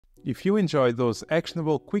If you enjoy those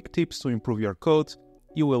actionable quick tips to improve your code,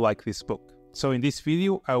 you will like this book. So in this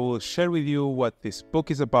video, I will share with you what this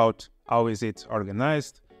book is about, how is it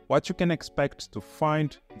organized, what you can expect to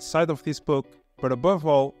find inside of this book, but above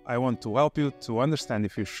all, I want to help you to understand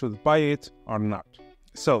if you should buy it or not.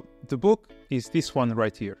 So the book is this one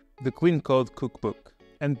right here, the Clean Code Cookbook.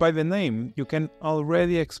 And by the name, you can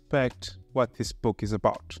already expect what this book is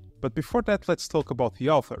about. But before that, let's talk about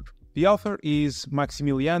the author. The author is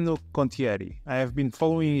Maximiliano Contieri. I have been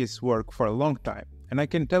following his work for a long time, and I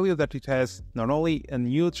can tell you that it has not only a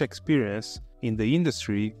huge experience in the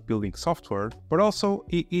industry building software, but also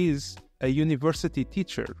he is a university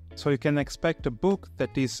teacher. So you can expect a book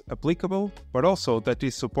that is applicable, but also that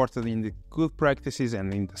is supported in the good practices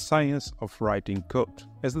and in the science of writing code.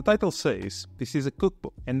 As the title says, this is a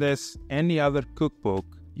cookbook, and as any other cookbook,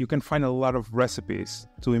 you can find a lot of recipes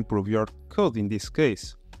to improve your code in this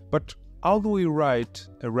case. But how do we write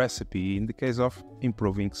a recipe in the case of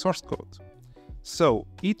improving source code? So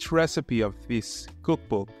each recipe of this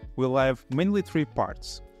cookbook will have mainly three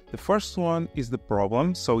parts. The first one is the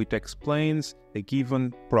problem, so it explains a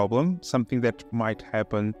given problem, something that might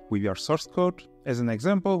happen with your source code. As an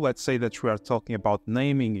example, let's say that we are talking about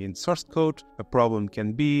naming in source code. A problem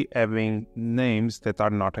can be having names that are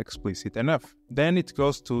not explicit enough. Then it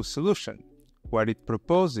goes to solution, where it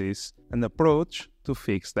proposes an approach to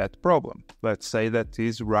fix that problem. Let's say that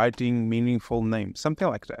is writing meaningful names, something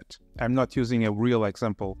like that. I'm not using a real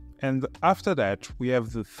example. And after that, we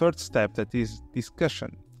have the third step, that is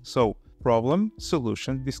discussion. So problem,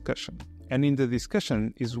 solution, discussion. And in the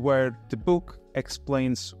discussion is where the book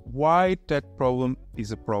explains why that problem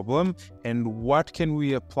is a problem and what can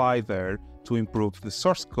we apply there to improve the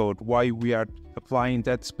source code, why we are applying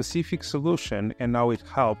that specific solution and how it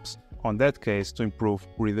helps on that case to improve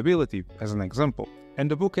readability, as an example. And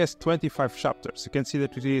the book has 25 chapters. You can see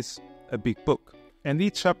that it is a big book. And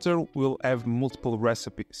each chapter will have multiple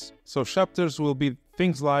recipes. So chapters will be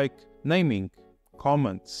things like naming,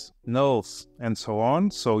 comments, nulls, and so on.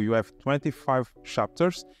 So you have 25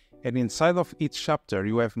 chapters, and inside of each chapter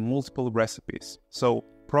you have multiple recipes. So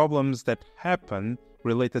problems that happen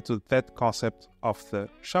related to that concept of the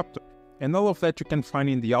chapter. And all of that you can find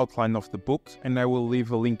in the outline of the book, and I will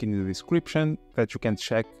leave a link in the description that you can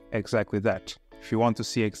check exactly that, if you want to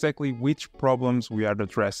see exactly which problems we are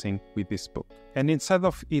addressing with this book. And inside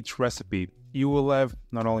of each recipe, you will have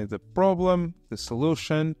not only the problem, the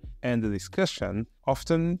solution, and the discussion.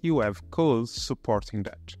 Often you have codes supporting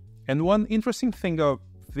that. And one interesting thing of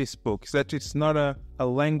this book is that it's not a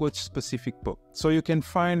language-specific book. So you can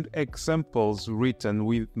find examples written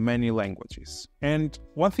with many languages. And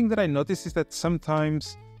one thing that I noticed is that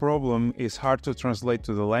sometimes problem is hard to translate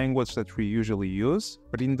to the language that we usually use,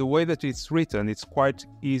 but in the way that it's written, it's quite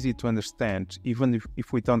easy to understand, even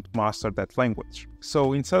if we don't master that language.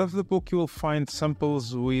 So inside of the book, you will find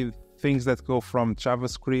samples with things that go from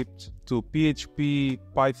JavaScript to PHP,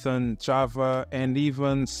 Python, Java, and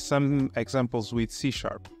even some examples with C#.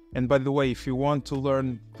 And by the way, if you want to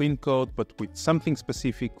learn clean code but with something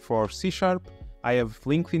specific for C#, I have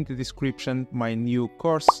linked in the description my new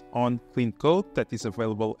course on clean code that is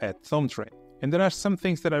available at ThomeTrain. And there are some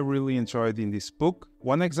things that I really enjoyed in this book.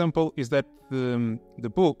 One example is that the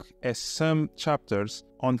book has some chapters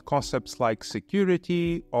on concepts like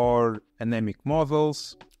security or dynamic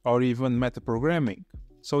models or even metaprogramming.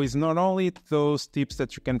 So it's not only those tips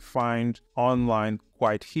that you can find online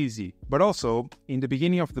quite easy, but also in the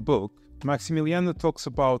beginning of the book, Maximiliano talks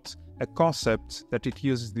about a concept that it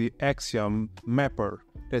uses, the axiom mapper.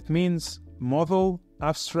 That means model,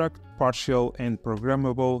 abstract, partial, and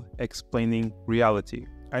programmable explaining reality.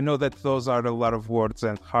 I know that those are a lot of words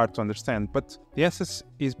and hard to understand, but the essence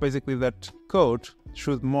is basically that code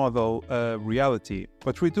should model a reality.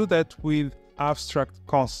 But we do that with abstract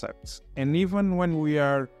concepts. And even when we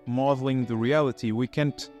are modeling the reality, we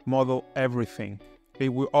can't model everything.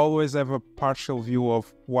 We always have a partial view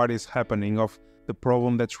of what is happening, of the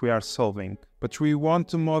problem that we are solving. But we want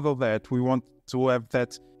to model that, we want to have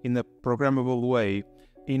that in a programmable way,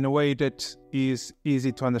 in a way that is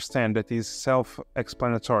easy to understand, that is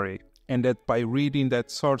self-explanatory, and that by reading that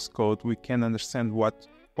source code, we can understand what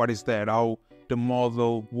is there, how the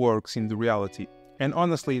model works in the reality. And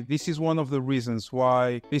honestly, this is one of the reasons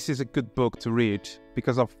why this is a good book to read,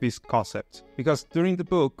 because of this concept. Because during the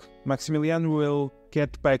book, Maximiliano will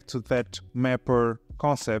get back to that mapper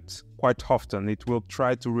concept quite often. It will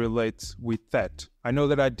try to relate with that. I know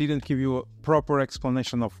that I didn't give you a proper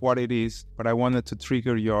explanation of what it is, but I wanted to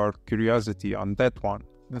trigger your curiosity on that one.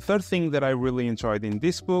 The third thing that I really enjoyed in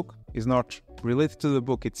this book is not related to the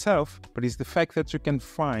book itself, but is the fact that you can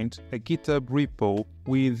find a GitHub repo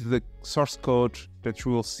with the source code that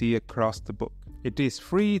you will see across the book. It is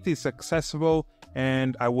free, it is accessible,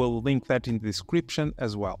 and I will link that in the description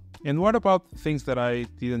as well. And what about things that I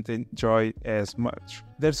didn't enjoy as much?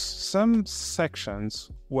 There's some sections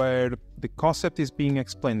where the concept is being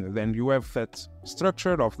explained, and you have that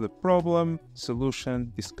structure of the problem,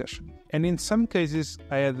 solution, discussion. And in some cases,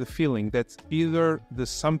 I had the feeling that either the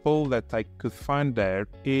sample that I could find there,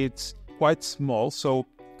 it's quite small, so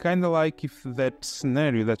kind of like if that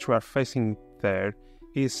scenario that you are facing there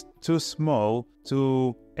is too small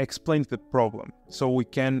to explain the problem, so we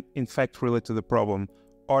can in fact relate to the problem.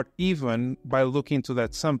 Or even by looking to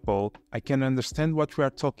that sample, I can understand what we are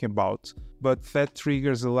talking about, but that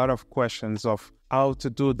triggers a lot of questions of how to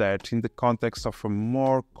do that in the context of a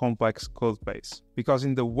more complex code base. Because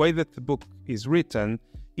in the way that the book is written,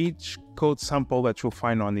 each code sample that you'll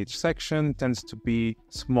find on each section tends to be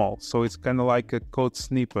small. So it's kind of like a code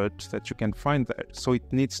snippet that you can find there. So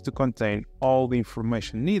it needs to contain all the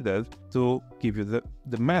information needed to give you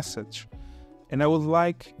the message. And I would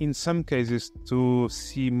like, in some cases, to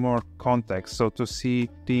see more context, so to see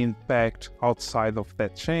the impact outside of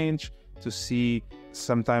that change, to see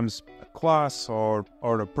sometimes a class or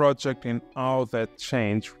a project and how that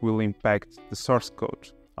change will impact the source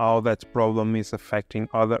code, how that problem is affecting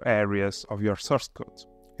other areas of your source code.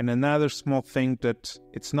 And another small thing that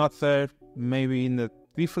it's not there, maybe in a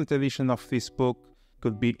different edition of this book,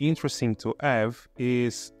 could be interesting to have,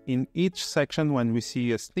 is in each section when we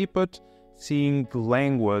see a snippet, seeing the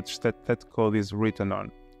language that code is written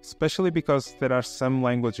on, especially because there are some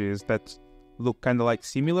languages that look kind of like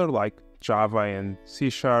similar, like Java and C#.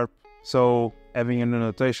 So having an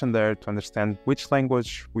annotation there to understand which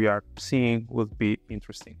language we are seeing would be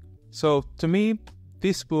interesting. So to me,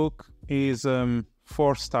 this book is a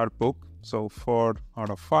 4-star book, so 4 out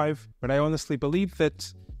of 5. But I honestly believe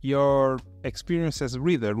that your experience as a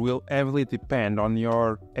reader will heavily depend on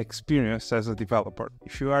your experience as a developer.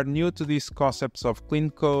 If you are new to these concepts of clean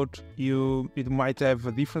code, it might have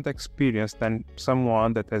a different experience than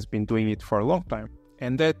someone that has been doing it for a long time.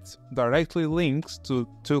 And that directly links to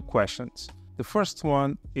 2 questions. The first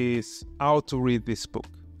one is how to read this book.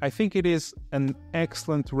 I think it is an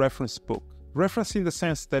excellent reference book. Reference in the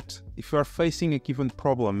sense that if you are facing a given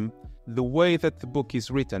problem, the way that the book is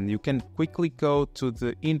written, you can quickly go to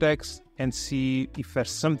the index and see if there's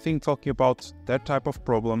something talking about that type of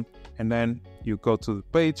problem, and then you go to the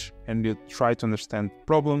page and you try to understand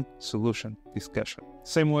problem, solution, discussion.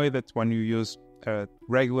 Same way that when you use a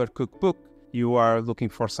regular cookbook, you are looking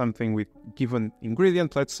for something with given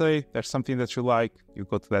ingredient, let's say, there's something that you like, you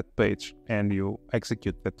go to that page and you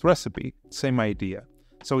execute that recipe. Same idea.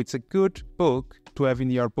 So it's a good book to have in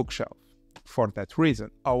your bookshelf for that reason.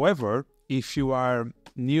 However, if you are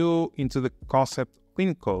new into the concept of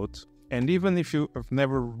clean code, and even if you have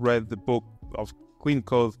never read the book of Clean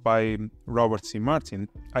Code by Robert C. Martin,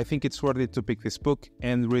 I think it's worth it to pick this book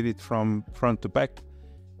and read it from front to back,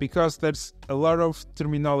 because there's a lot of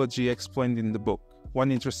terminology explained in the book.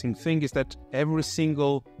 One interesting thing is that every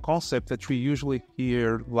single concept that we usually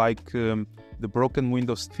hear, like the broken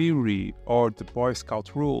windows theory or the Boy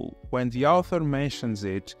Scout rule, when the author mentions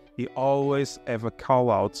it, he always have a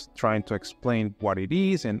call out trying to explain what it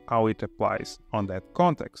is and how it applies on that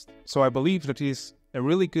context. So I believe that is a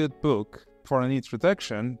really good book for an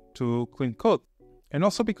introduction to clean code. And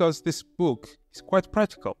also because this book is quite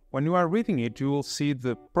practical. When you are reading it, you will see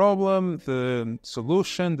the problem, the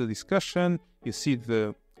solution, the discussion, you see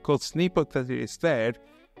the code snippet that is there,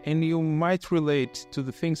 and you might relate to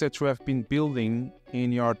the things that you have been building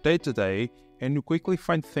in your day-to-day, and you quickly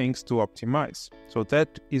find things to optimize. So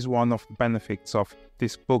that is one of the benefits of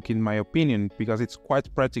this book, in my opinion, because it's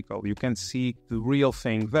quite practical. You can see the real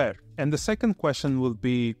thing there. And the second question will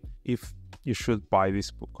be if you should buy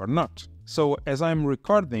this book or not. So as I'm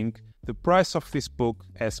recording, the price of this book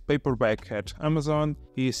as paperback at Amazon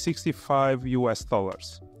is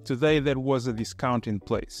 $65. Today there was a discount in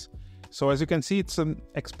place. So as you can see, it's an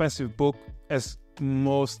expensive book, as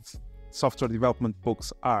most software development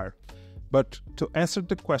books are. But to answer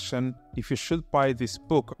the question if you should buy this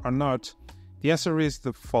book or not, the answer is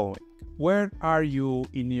the following. Where are you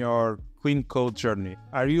in your clean code journey?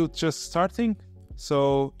 Are you just starting?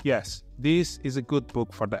 So yes, this is a good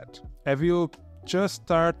book for that. Have you just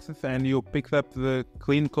started and you picked up the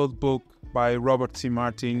Clean Code book by Robert C.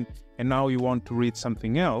 Martin and now you want to read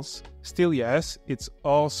something else, still yes, it's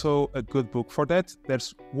also a good book for that.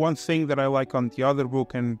 There's one thing that I like on the other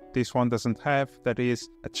book and this one doesn't have, that is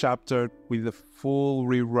a chapter with a full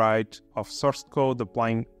rewrite of source code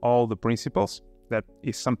applying all the principles. That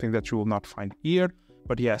is something that you will not find here,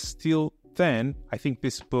 but yes, still then I think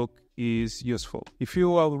this book is useful. If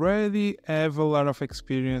you already have a lot of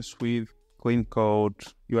experience with clean code,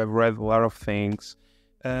 you have read a lot of things,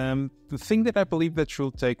 the thing that I believe that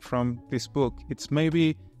you'll take from this book, it's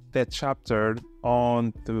maybe that chapter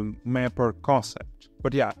on the mapper concept.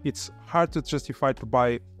 But yeah, it's hard to justify to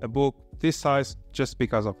buy a book this size just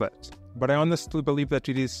because of that. But I honestly believe that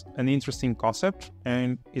it is an interesting concept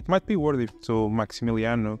and it might be worthy to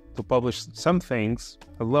Maximiliano to publish some things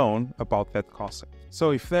alone about that concept.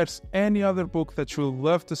 So if there's any other book that you'd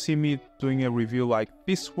love to see me doing a review like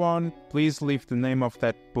this one, please leave the name of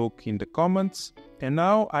that book in the comments. And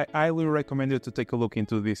now I highly recommend you to take a look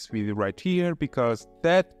into this video right here, because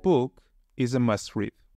that book is a must read.